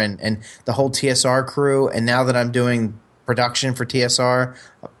are, and the whole TSR crew. And now that I'm doing production for TSR,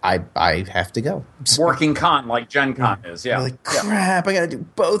 I have to go. Working con like Gen Con is, yeah. Like, crap, I got to do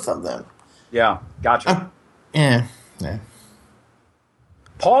both of them. Yeah, gotcha. Yeah.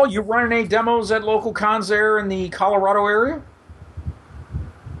 Paul, you running any demos at local cons there in the Colorado area?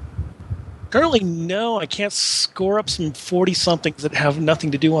 Currently, no. I can't score up some 40-somethings that have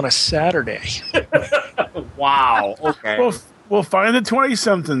nothing to do on a Saturday. Wow. Okay. We'll find the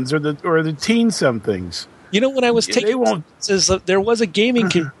 20-somethings or the teen-somethings. When I was taking classes, there was a gaming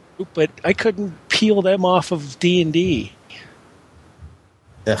group, but I couldn't peel them off of D&D.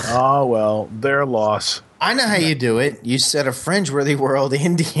 Oh, well, their loss. I know how you do it. You set a Fringe-worthy world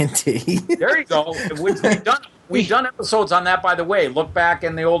in D&D. There you go. We've done episodes on that, by the way. Look back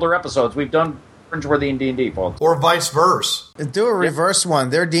in the older episodes. We've done Fringe-worthy in D&D, folks. Or vice versa. Do a reverse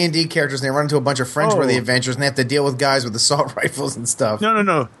one. They're D&D characters, and they run into a bunch of Fringe-worthy adventures, and they have to deal with guys with assault rifles and stuff.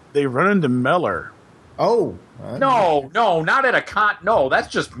 No. They run into Meller. Oh. No, not at a con. No, that's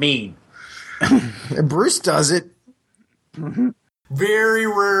just mean. Bruce does it. Mm-hmm. Very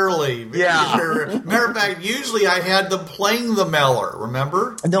rarely. Yeah. Matter of fact, usually I had them playing the Meller,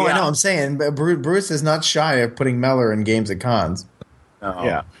 remember? No, yeah. I know. I'm saying Bruce is not shy of putting Meller in games at cons. Oh.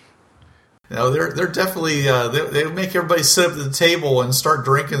 Yeah. No, they're definitely they make everybody sit up at the table and start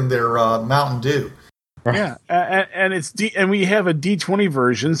drinking their Mountain Dew. Yeah, and it's and we have a D20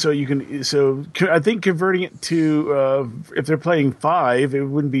 version, so you can. So I think converting it to if they're playing 5, it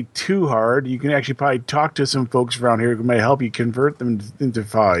wouldn't be too hard. You can actually probably talk to some folks around here who might help you convert them into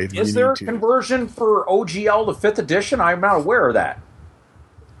 5. Is there a conversion for OGL to 5th edition? I'm not aware of that.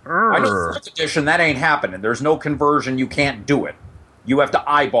 I know 5th edition that ain't happening. There's no conversion. You can't do it. You have to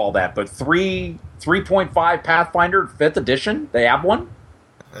eyeball that. But 3.5 Pathfinder 5th edition, they have one.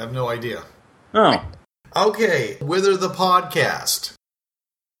 I have no idea. Oh. Okay, Wither the podcast.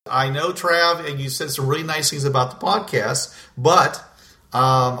 I know, Trav, and you said some really nice things about the podcast, but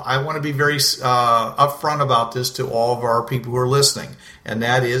I want to be very upfront about this to all of our people who are listening, and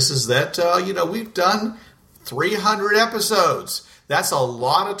that is that we've done 300 episodes. That's a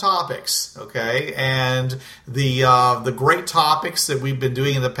lot of topics, okay? And the great topics that we've been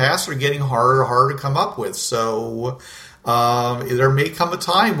doing in the past are getting harder and harder to come up with. So there may come a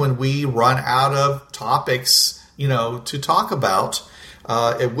time when we run out of topics, to talk about.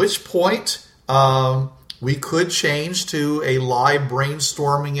 At which point we could change to a live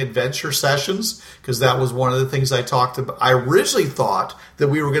brainstorming adventure sessions, because that was one of the things I talked about. I originally thought that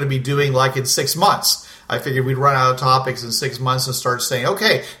we were going to be doing like in 6 months. I figured we'd run out of topics in 6 months and start saying,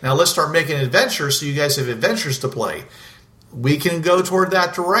 okay, now let's start making adventures so you guys have adventures to play. We can go toward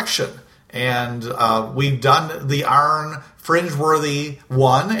that direction. And we've done the Iron Fringeworthy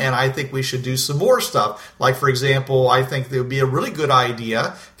one, and I think we should do some more stuff. Like, for example, I think it would be a really good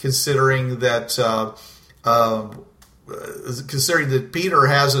idea, considering that Peter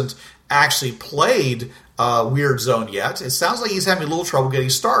hasn't actually played Weird Zone yet. It sounds like he's having a little trouble getting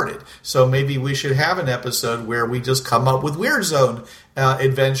started. So maybe we should have an episode where we just come up with Weird Zone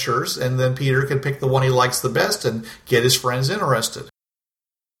adventures, and then Peter can pick the one he likes the best and get his friends interested.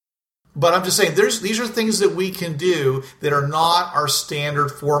 But I'm just saying, these are things that we can do that are not our standard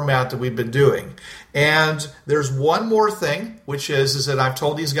format that we've been doing. And there's one more thing, which is that I've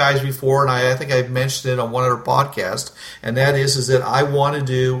told these guys before, and I think I've mentioned it on one other podcast, and that is that I want to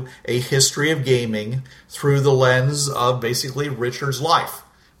do a history of gaming through the lens of basically Richard's life,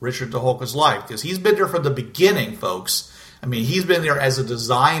 Richard DeHolke's life, because he's been there from the beginning, folks. I mean, he's been there as a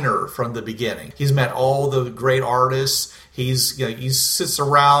designer from the beginning. He's met all the great artists. He sits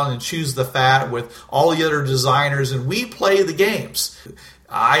around and chews the fat with all the other designers, and we play the games.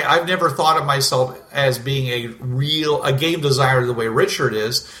 I've never thought of myself as being a game designer the way Richard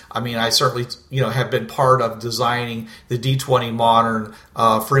is. I mean, I certainly have been part of designing the D20 Modern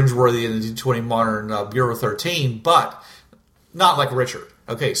Fringeworthy and the D20 Modern Bureau 13, but not like Richard.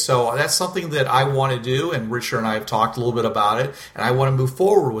 Okay, so that's something that I want to do, and Richard and I have talked a little bit about it, and I want to move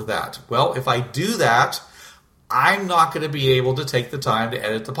forward with that. Well, if I do that, I'm not going to be able to take the time to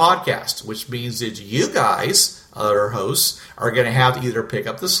edit the podcast, which means that you guys, other hosts, are going to have to either pick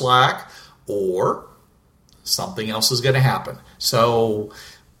up the slack or something else is going to happen. So,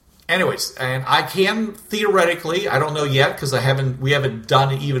 anyways, and I can theoretically, I don't know yet because we haven't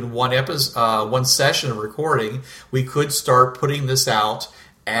done even one session of recording. We could start putting this out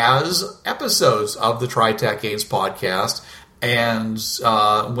as episodes of the TriTac Games podcast. And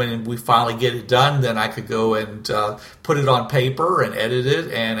when we finally get it done, then I could go and put it on paper and edit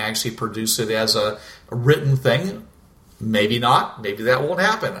it and actually produce it as a written thing. Maybe not. Maybe that won't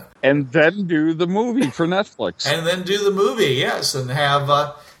happen. And then do the movie for Netflix. And then do the movie, yes, and have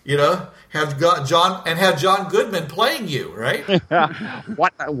John Goodman playing you, right?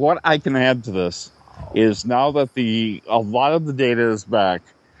 What I can add to this is now that a lot of the data is back.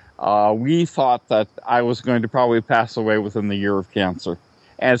 We thought that I was going to probably pass away within the year of cancer,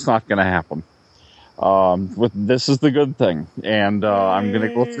 and it's not going to happen. This is the good thing, and I'm going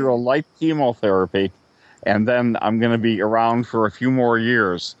to go through a light chemotherapy, and then I'm going to be around for a few more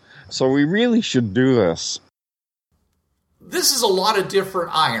years. So we really should do this. This is a lot of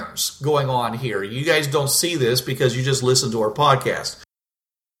different irons going on here. You guys don't see this because you just listen to our podcast.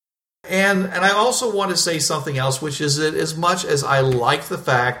 And I also want to say something else, which is that as much as I like the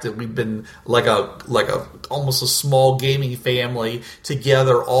fact that we've been like a almost a small gaming family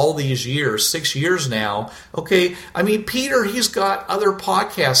together all these years, 6 years now, okay, I mean, Peter, he's got other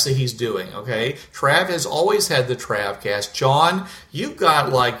podcasts that he's doing, okay? Trav has always had the Travcast. John, you've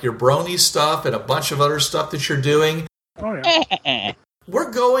got like your Brony stuff and a bunch of other stuff that you're doing. Oh, yeah.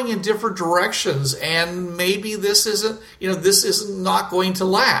 We're going in different directions, and maybe this isn't not going to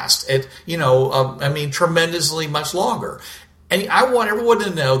last tremendously much longer. And I want everyone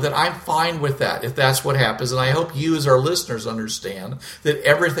to know that I'm fine with that if that's what happens. And I hope you as our listeners understand that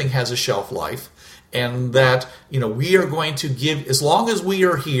everything has a shelf life, and that, we are going to give, as long as we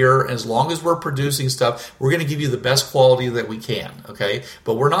are here, as long as we're producing stuff, we're going to give you the best quality that we can, okay?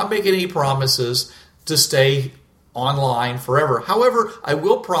 But we're not making any promises to stay online forever. However, I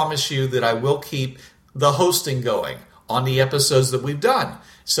will promise you that I will keep the hosting going on the episodes that we've done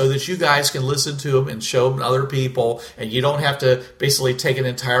so that you guys can listen to them and show them to other people, and you don't have to basically take an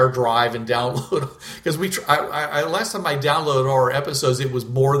entire drive and download them. Because last time I downloaded all our episodes, it was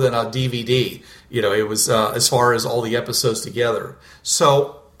more than a DVD. It was as far as all the episodes together.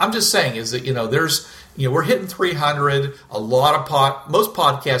 So I'm just saying is that, we're hitting 300. Most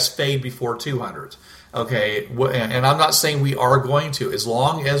podcasts fade before 200. Okay, and I'm not saying we are going to. As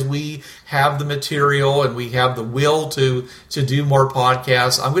long as we have the material and we have the will to do more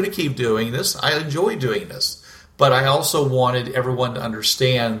podcasts, I'm going to keep doing this. I enjoy doing this. But I also wanted everyone to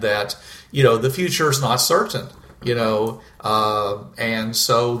understand that, the future is not certain, and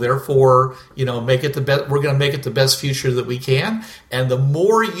so therefore, make it the best. We're going to make it the best future that we can. And the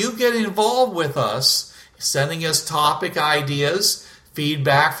more you get involved with us, sending us topic ideas,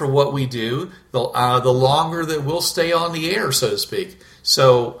 feedback for what we do, the longer that we'll stay on the air, so to speak.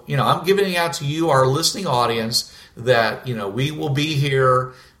 So, I'm giving it out to you, our listening audience, that, we will be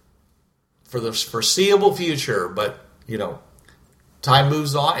here for the foreseeable future. But, time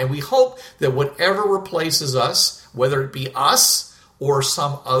moves on, and we hope that whatever replaces us, whether it be us or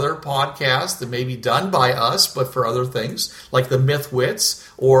some other podcast that may be done by us, but for other things, like the Mythwits,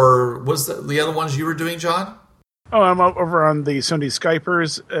 or was the other ones you were doing, John? Oh, I'm over on the Sunday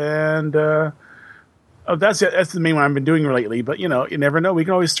Skypers, and that's the main one I've been doing lately. But, you never know. We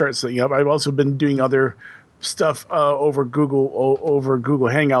can always start something up. I've also been doing other stuff over Google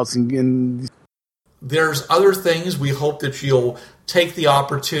Hangouts and there's other things. We hope that you'll take the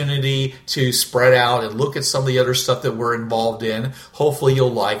opportunity to spread out and look at some of the other stuff that we're involved in. Hopefully you'll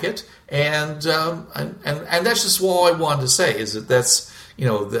like it. And that's just all I wanted to say, is that's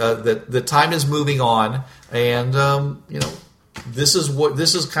the time is moving on, and this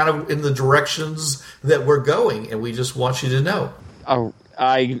is kind of in the directions that we're going, and we just want you to know. Oh,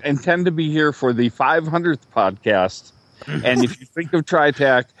 I intend to be here for the 500th podcast. And if you think of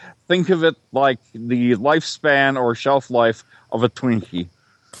TriTac, think of it like the lifespan or shelf life of a Twinkie.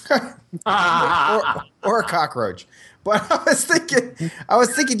 or a cockroach. But I was thinking,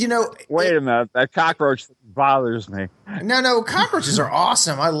 Wait a minute, that cockroach bothers me. No, cockroaches are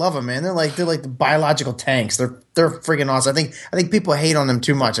awesome. I love them, man. They're like the biological tanks. They're freaking awesome. I think people hate on them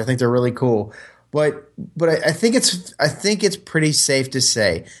too much. I think they're really cool. But I think it's pretty safe to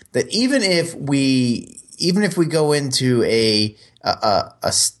say that even if we go into a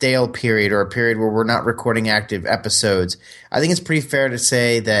stale period, or a period where we're not recording active episodes, I think it's pretty fair to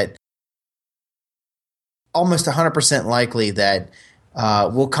say that almost 100% likely that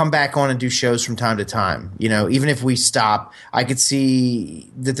we'll come back on and do shows from time to time. Even if we stop, I could see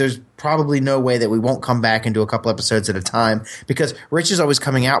that there's probably no way that we won't come back and do a couple episodes at a time, because Rich is always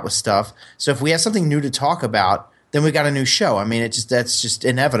coming out with stuff. So if we have something new to talk about, then we got a new show. I mean, that's just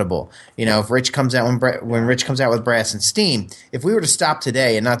inevitable. If Rich comes out when Rich comes out with Brass and Steam, if we were to stop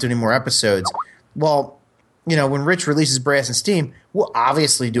today and not do any more episodes, well, when Rich releases Brass and Steam, we'll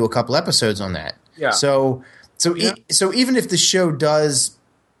obviously do a couple episodes on that. Yeah. So even if the show does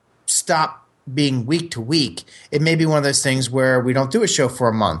stop being week to week, it may be one of those things where we don't do a show for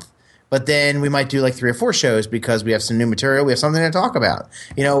a month, but then we might do like 3 or 4 shows because we have some new material, we have something to talk about.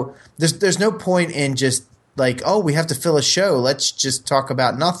 There's no point in just like, oh, we have to fill a show, let's just talk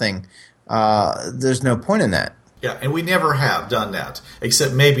about nothing. There's no point in that. Yeah, and we never have done that,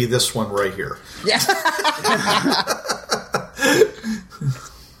 except maybe this one right here. Yeah.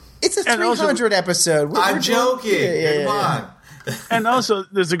 It's a 300 episode. I'm joking. Yeah. Come on. And also,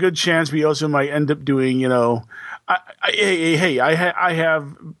 there's a good chance we also might end up doing, I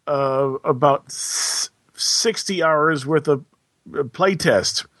have about 60 hours worth of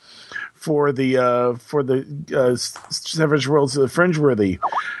playtest for the Savage Worlds of the Fringeworthy.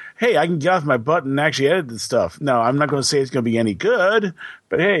 Hey, I can get off my butt and actually edit the stuff. No, I'm not going to say it's going to be any good,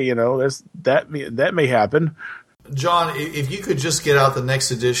 but hey, that may happen. John, if you could just get out the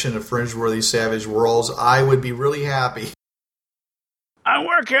next edition of Fringeworthy Savage Worlds, I would be really happy. I'm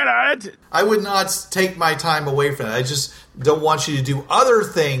working on it. I would not take my time away from it. I just don't want you to do other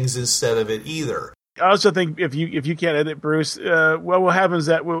things instead of it either. I also think if you can't edit, Bruce, what will happen is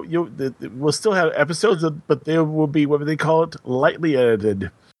that we'll still have episodes, but they will be, what do they call it, lightly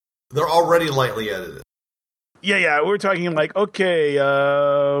edited. They're already lightly edited. Yeah. We're talking like, okay.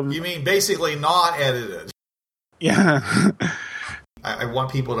 You mean basically not edited? Yeah. I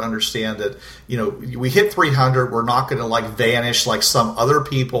want people to understand that, we hit 300. We're not going to vanish like some other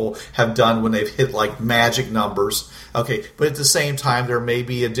people have done when they've hit magic numbers. Okay. But at the same time, there may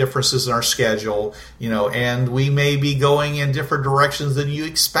be differences in our schedule, and we may be going in different directions than you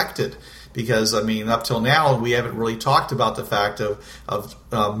expected. Because, up till now, we haven't really talked about the fact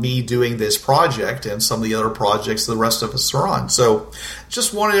of me doing this project and some of the other projects the rest of us are on. So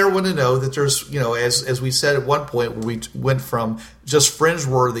just wanted everyone to know that there's, as we said at one point, we went from just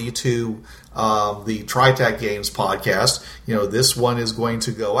Fringeworthy to the TriTac Games podcast. This one is going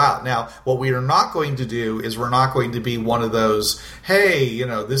to go out. Now, what we are not going to do is we're not going to be one of those, hey,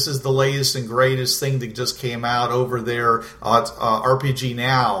 this is the latest and greatest thing that just came out over there at RPG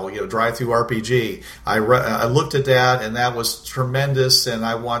Now, Drive-Thru RPG. I looked at that, and that was tremendous, and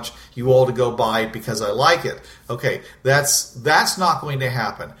I want you all to go buy it because I like it. Okay, that's not going to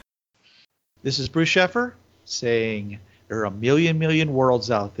happen. This is Bruce Sheffer saying there are a million worlds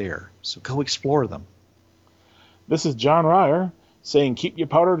out there, so go explore them. This is John Ryer saying keep your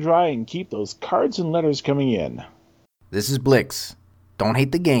powder dry and keep those cards and letters coming in. This is Blix. Don't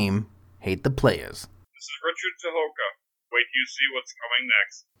hate the game, hate the players. This is Richard Tahoka. Wait till you see what's coming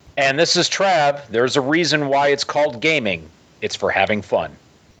next. And this is Trav. There's a reason why it's called gaming. It's for having fun.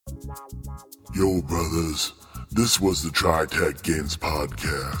 Yo, brothers. This was the TriTac Games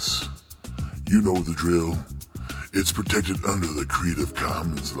podcast. You know the drill. It's protected under the Creative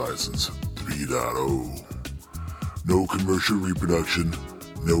Commons License 3.0. No commercial reproduction,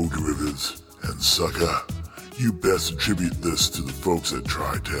 no derivatives, and sucker, you best attribute this to the folks at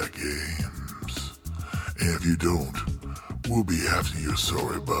TriTech Games. And if you don't, we'll be after your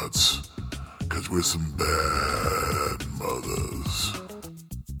sorry butts, 'cause we're some bad mothers.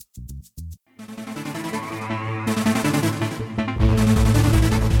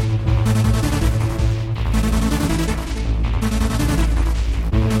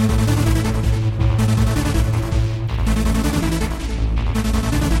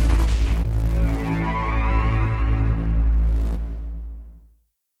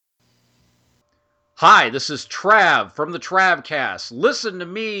 Hi, this is Trav from the Travcast. Listen to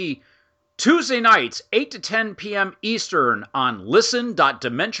me Tuesday nights, 8 to 10 p.m. Eastern on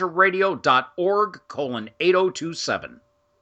listen.dementiaradio.org:8027.